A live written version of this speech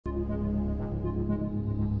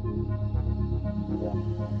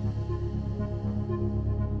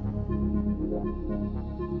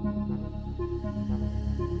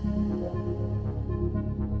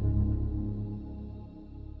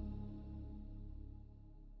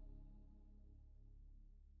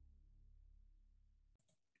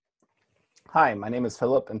Hi, my name is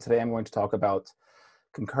Philip, and today I'm going to talk about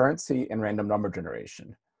concurrency and random number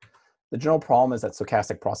generation. The general problem is that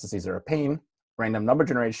stochastic processes are a pain, random number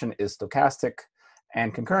generation is stochastic,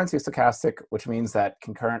 and concurrency is stochastic, which means that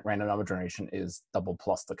concurrent random number generation is double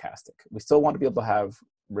plus stochastic. We still want to be able to have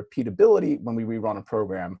repeatability when we rerun a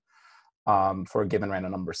program for a given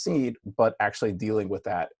random number seed, but actually dealing with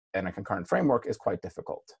that in a concurrent framework is quite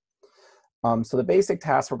difficult. So the basic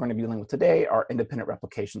tasks we're going to be dealing with today are independent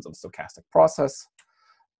replications of a stochastic process.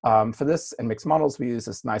 For this, in mixed models, we use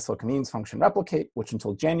this nice looking means function replicate, which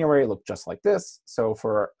until January looked just like this. So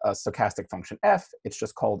for a stochastic function f, it's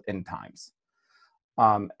just called n times.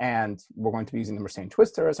 And we're going to be using the Mercian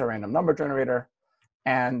twister as our random number generator.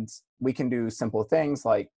 And we can do simple things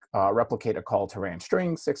like replicate a call to ran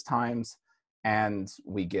string 6 times, and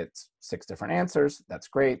we get 6 different answers. That's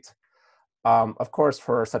great. Of course,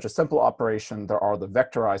 for such a simple operation, there are the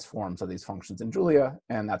vectorized forms of these functions in Julia,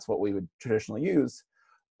 and that's what we would traditionally use.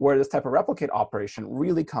 Where this type of replicate operation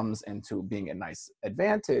really comes into being a nice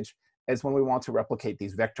advantage is when we want to replicate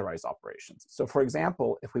these vectorized operations. So for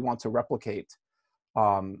example, if we want to replicate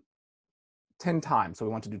 10 times, so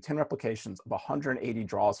we want to do 10 replications of 180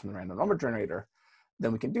 draws from the random number generator,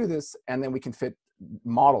 then we can do this, and then we can fit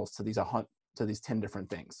models to these 10 different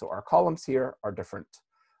things. So our columns here are different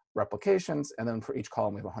replications, and then for each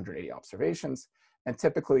column we have 180 observations. And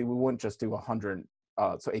typically we wouldn't just do 100,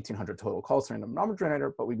 so 1800 total calls to random number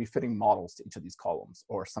generator, but we'd be fitting models to each of these columns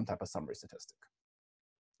or some type of summary statistic.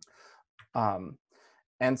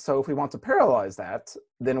 And so if we want to parallelize that,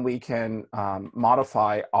 then we can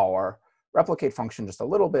modify our replicate function just a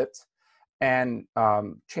little bit and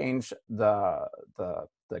change the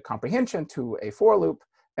comprehension to a for loop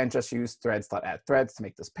and just use threads.addThreads to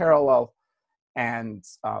make this parallel. And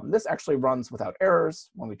this actually runs without errors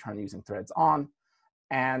when we turn using threads on.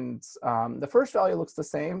 And the first value looks the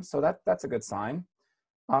same, so that's a good sign.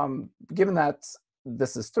 Given that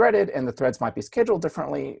this is threaded and the threads might be scheduled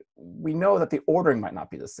differently, we know that the ordering might not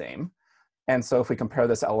be the same. And so if we compare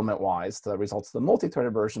this element-wise, the results of the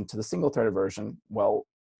multi-threaded version to the single-threaded version, well,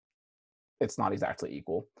 it's not exactly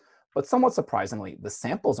equal. But somewhat surprisingly, the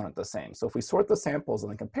samples aren't the same. So if we sort the samples and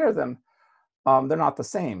then compare them, they're not the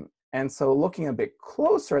same. And so looking a bit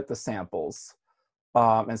closer at the samples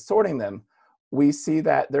and sorting them, we see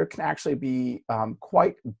that there can actually be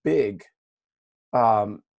quite big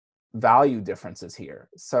value differences here.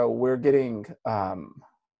 So we're getting at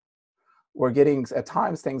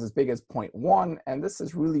times things as big as 0.1, and this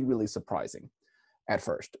is really, really surprising at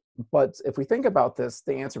first. But if we think about this,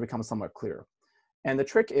 the answer becomes somewhat clear. And the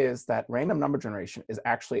trick is that random number generation is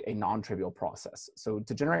actually a non-trivial process. So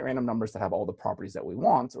to generate random numbers that have all the properties that we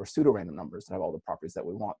want, or pseudo-random numbers that have all the properties that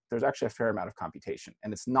we want, there's actually a fair amount of computation.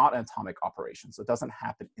 And it's not an atomic operation, so it doesn't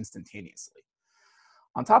happen instantaneously.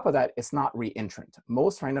 On top of that, it's not reentrant.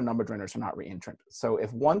 Most random number generators are not reentrant. So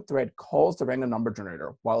if one thread calls the random number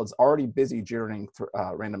generator while it's already busy generating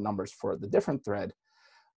random numbers for the different thread,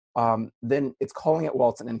 then it's calling it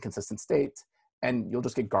while it's an inconsistent state, and you'll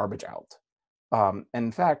just get garbage out. And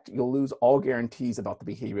in fact, you'll lose all guarantees about the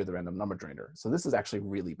behavior of the random number generator. So this is actually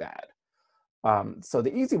really bad. So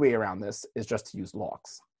the easy way around this is just to use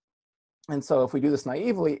locks. And so if we do this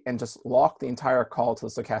naively and just lock the entire call to the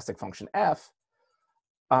stochastic function f,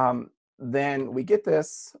 then we get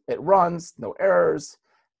this, it runs, no errors,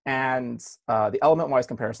 and the element-wise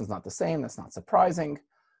comparison is not the same. That's not surprising.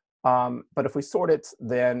 But if we sort it,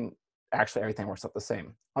 then actually everything works out the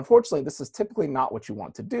same. Unfortunately, this is typically not what you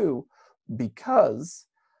want to do, because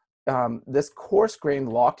this coarse-grained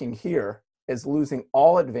locking here is losing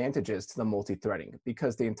all advantages to the multi-threading,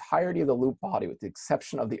 because the entirety of the loop body, with the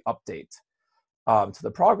exception of the update to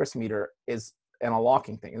the progress meter, is in a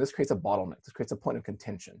locking thing. And this creates a bottleneck. This creates a point of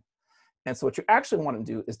contention. And so what you actually want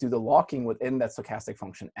to do is do the locking within that stochastic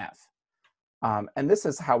function f. And this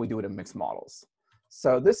is how we do it in mixed models.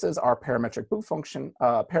 So this is our parametric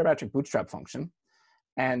bootstrap function.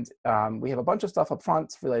 And we have a bunch of stuff up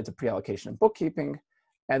front related to pre-allocation and bookkeeping.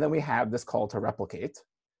 And then we have this call to replicate.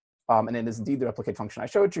 And it is indeed the replicate function I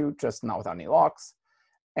showed you, just not without any locks.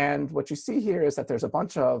 And what you see here is that there's a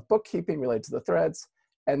bunch of bookkeeping related to the threads.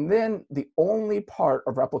 And then the only part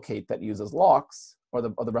of replicate that uses locks, or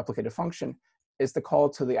the replicated function, is the call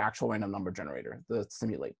to the actual random number generator, the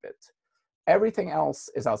simulate bit. Everything else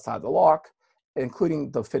is outside the lock,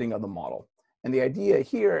 including the fitting of the model. And the idea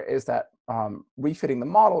here is that refitting the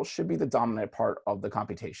model should be the dominant part of the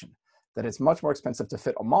computation, that it's much more expensive to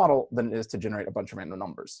fit a model than it is to generate a bunch of random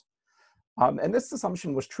numbers. And this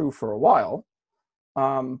assumption was true for a while,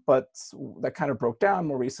 but that kind of broke down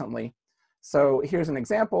more recently. So here's an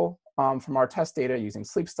example from our test data using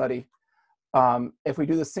sleep study. If we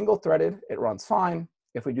do this single-threaded, it runs fine.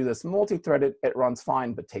 If we do this multi-threaded, it runs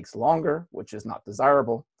fine, but takes longer, which is not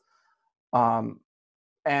desirable.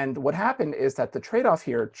 And what happened is that the trade-off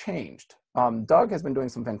here changed. Doug has been doing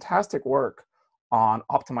some fantastic work on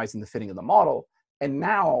optimizing the fitting of the model. And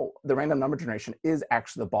now the random number generation is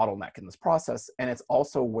actually the bottleneck in this process. And it's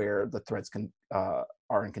also where the threads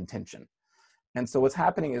are in contention. And so what's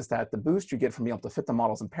happening is that the boost you get from being able to fit the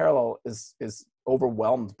models in parallel is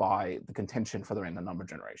overwhelmed by the contention for the random number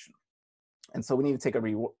generation. And so we need to take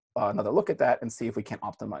another look at that and see if we can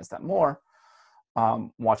optimize that more.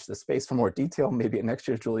 Watch this space for more detail, maybe at next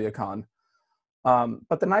year's JuliaCon.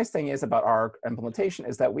 But the nice thing is about our implementation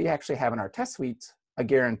is that we actually have in our test suite a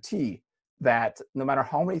guarantee that no matter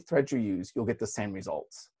how many threads you use, you'll get the same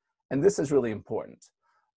results. And this is really important.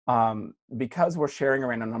 Because we're sharing a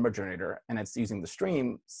random number generator and it's using the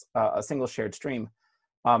streams, a single shared stream,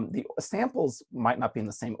 the samples might not be in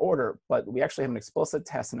the same order, but we actually have an explicit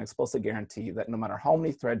test and an explicit guarantee that no matter how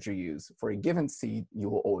many threads you use for a given seed, you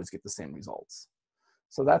will always get the same results.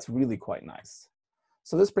 So that's really quite nice.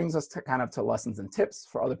 So this brings us to kind of to lessons and tips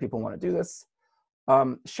for other people who want to do this.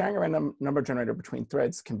 Sharing a random number generator between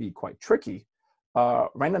threads can be quite tricky.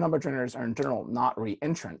 Random number generators are in general not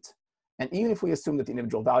reentrant. And even if we assume that the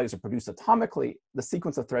individual values are produced atomically, the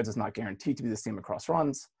sequence of threads is not guaranteed to be the same across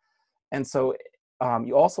runs. And so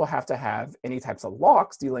you also have to have any types of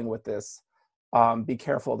locks dealing with this. Be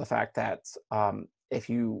careful of the fact that if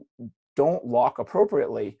you don't lock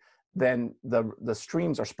appropriately, then the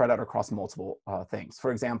streams are spread out across multiple things.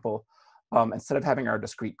 For example, instead of having our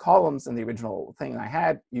discrete columns in the original thing I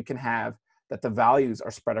had, you can have that the values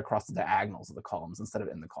are spread across the diagonals of the columns instead of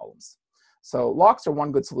in the columns. So locks are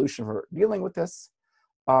one good solution for dealing with this.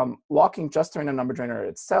 Locking just the random number generator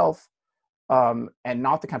itself and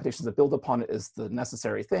not the computations that build upon it is the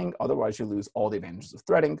necessary thing. Otherwise, you lose all the advantages of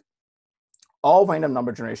threading. All random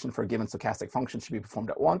number generation for a given stochastic function should be performed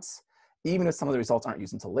at once, even if some of the results aren't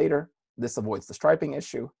used until later. This avoids the striping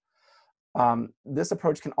issue. This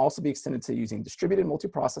approach can also be extended to using distributed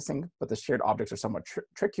multiprocessing, but the shared objects are somewhat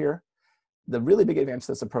trickier. The really big advantage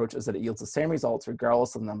to this approach is that it yields the same results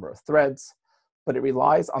regardless of the number of threads, but it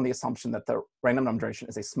relies on the assumption that the random number generation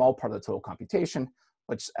is a small part of the total computation,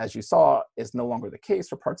 which, as you saw, is no longer the case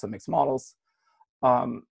for parts of mixed models.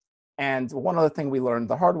 And one other thing we learned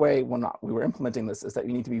the hard way when we were implementing this is that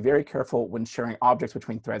you need to be very careful when sharing objects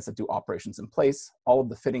between threads that do operations in place. All of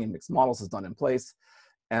the fitting in mixed models is done in place.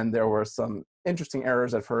 And there were some interesting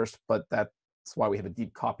errors at first, but that's why we have a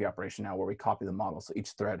deep copy operation now where we copy the model so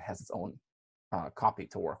each thread has its own copy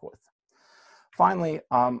to work with. Finally,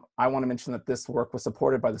 I want to mention that this work was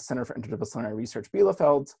supported by the Center for Interdisciplinary Research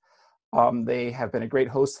Bielefeld. They have been a great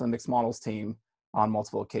host to the mixed models team on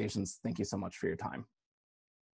multiple occasions. Thank you so much for your time.